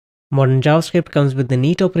Modern JavaScript comes with a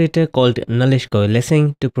neat operator called Nullish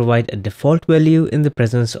Coalescing to provide a default value in the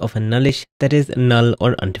presence of a nullish, that is null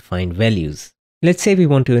or undefined values. Let's say we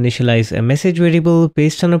want to initialize a message variable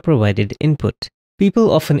based on a provided input.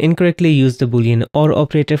 People often incorrectly use the Boolean OR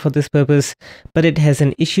operator for this purpose, but it has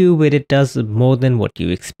an issue where it does more than what you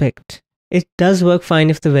expect. It does work fine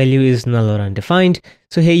if the value is null or undefined,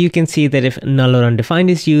 so here you can see that if null or undefined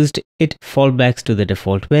is used, it fallbacks to the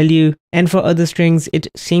default value, and for other strings it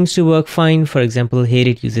seems to work fine. For example, here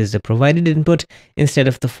it uses the provided input instead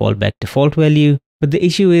of the fallback default value. But the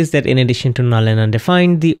issue is that in addition to null and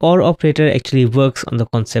undefined, the OR operator actually works on the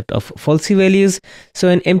concept of falsy values, so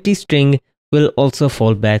an empty string will also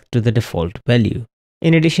fall back to the default value.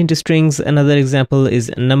 In addition to strings, another example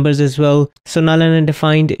is numbers as well. So null and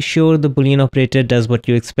undefined, sure, the Boolean operator does what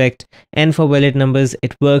you expect, and for valid numbers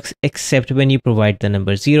it works except when you provide the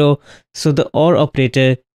number 0. So the OR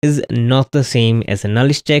operator is not the same as a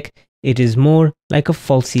nullish check, it is more like a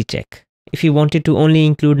falsy check. If you wanted to only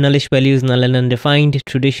include nullish values null and undefined,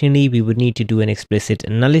 traditionally we would need to do an explicit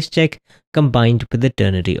nullish check combined with the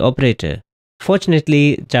ternary operator.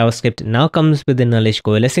 Fortunately, JavaScript now comes with a nullish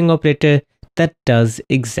coalescing operator that does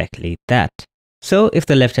exactly that. So if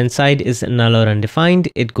the left hand side is null or undefined,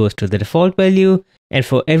 it goes to the default value, and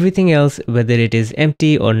for everything else, whether it is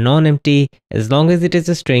empty or non-empty, as long as it is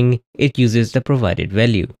a string, it uses the provided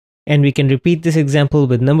value. And we can repeat this example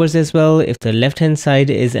with numbers as well. If the left hand side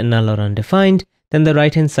is null or undefined, then the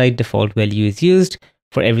right hand side default value is used.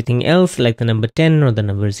 For everything else, like the number 10 or the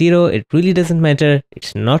number 0, it really doesn't matter,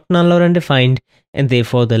 it's not null or undefined, and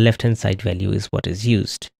therefore the left hand side value is what is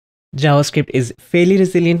used. JavaScript is fairly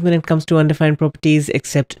resilient when it comes to undefined properties,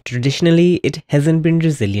 except traditionally it hasn't been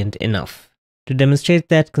resilient enough. To demonstrate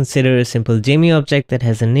that, consider a simple Jamie object that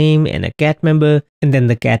has a name and a cat member, and then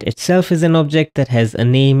the cat itself is an object that has a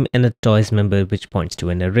name and a toys member which points to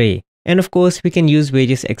an array. And of course, we can use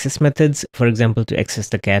various access methods, for example, to access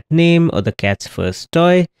the cat name or the cat's first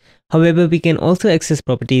toy. However, we can also access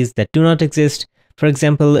properties that do not exist. For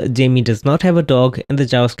example, Jamie does not have a dog, and the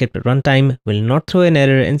JavaScript runtime will not throw an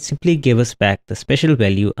error and simply give us back the special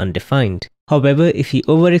value undefined. However, if we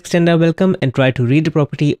overextend our welcome and try to read the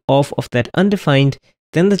property off of that undefined,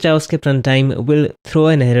 then the JavaScript runtime will throw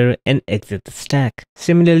an error and exit the stack.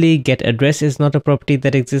 Similarly, getAddress is not a property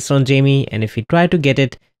that exists on Jamie, and if we try to get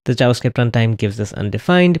it, the JavaScript runtime gives us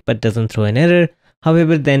undefined but doesn't throw an error.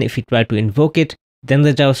 However, then if we try to invoke it, then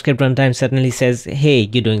the JavaScript runtime suddenly says, hey,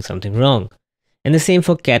 you're doing something wrong. And the same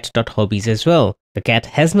for cat.hobbies as well. The cat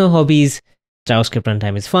has no hobbies, JavaScript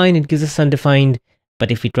runtime is fine, it gives us undefined, but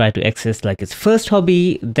if we try to access like its first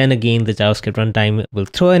hobby, then again the JavaScript runtime will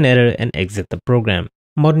throw an error and exit the program.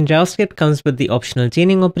 Modern JavaScript comes with the optional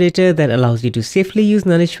chaining operator that allows you to safely use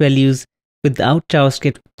nullish values without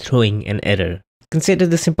JavaScript throwing an error. Consider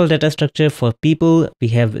the simple data structure for people. We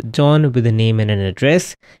have John with a name and an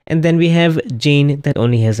address, and then we have Jane that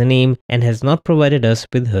only has a name and has not provided us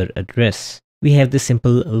with her address. We have the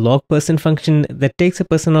simple log person function that takes a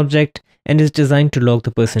person object and is designed to log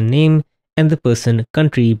the person name and the person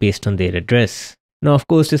country based on their address. Now, of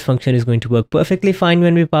course, this function is going to work perfectly fine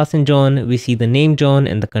when we pass in John. We see the name John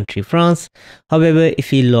and the country France. However,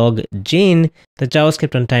 if we log Jane, the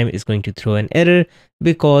JavaScript runtime is going to throw an error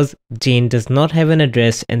because Jane does not have an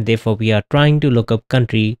address, and therefore we are trying to look up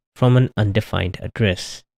country from an undefined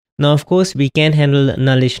address. Now, of course, we can handle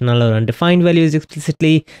nullish, null or undefined values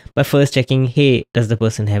explicitly by first checking, hey, does the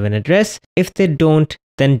person have an address? If they don't,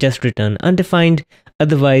 then just return undefined.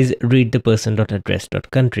 Otherwise, read the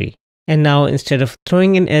person.address.country. And now, instead of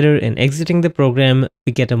throwing an error and exiting the program,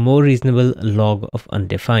 we get a more reasonable log of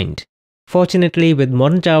undefined. Fortunately, with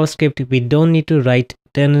modern JavaScript, we don't need to write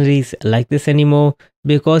ternaries like this anymore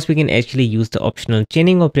because we can actually use the optional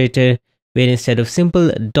chaining operator, where instead of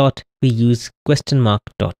simple dot, we use question mark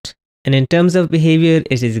dot. And in terms of behavior,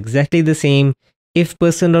 it is exactly the same. If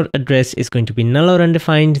person.address is going to be null or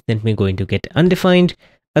undefined, then we're going to get undefined.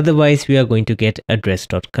 Otherwise, we are going to get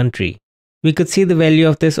address.country. We could see the value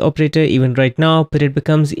of this operator even right now, but it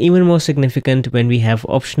becomes even more significant when we have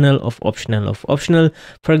optional of optional of optional.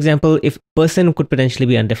 For example, if person could potentially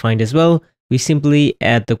be undefined as well, we simply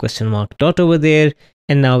add the question mark dot over there,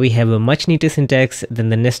 and now we have a much neater syntax than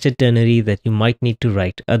the nested ternary that you might need to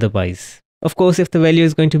write otherwise. Of course, if the value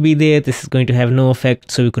is going to be there, this is going to have no effect,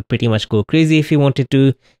 so we could pretty much go crazy if we wanted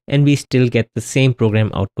to, and we still get the same program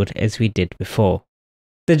output as we did before.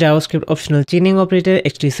 The JavaScript optional chaining operator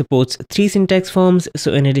actually supports 3 syntax forms,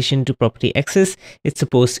 so in addition to property access, it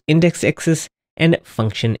supports index access and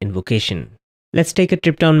function invocation. Let's take a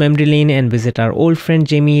trip down memory lane and visit our old friend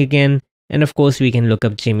Jamie again, and of course we can look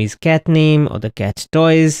up Jamie's cat name or the cat's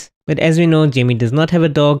toys. But as we know, Jamie does not have a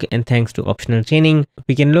dog, and thanks to optional chaining,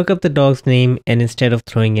 we can look up the dog's name, and instead of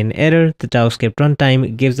throwing an error, the JavaScript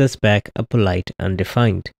runtime gives us back a polite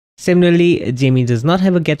undefined. Similarly, Jamie does not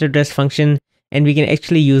have a getAddress function, and we can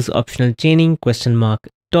actually use optional chaining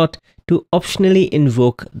dot to optionally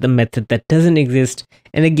invoke the method that doesn't exist,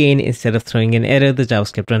 and again, instead of throwing an error, the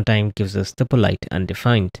JavaScript runtime gives us the polite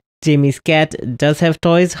undefined. Jamie's cat does have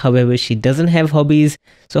toys, however she doesn't have hobbies,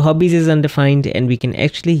 so hobbies is undefined, and we can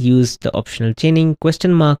actually use the optional chaining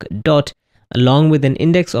dot along with an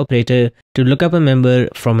index operator to look up a member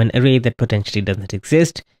from an array that potentially doesn't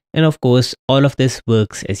exist. And of course, all of this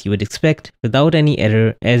works as you would expect without any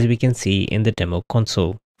error, as we can see in the demo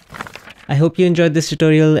console. I hope you enjoyed this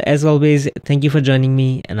tutorial. As always, thank you for joining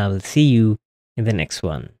me, and I will see you in the next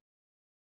one.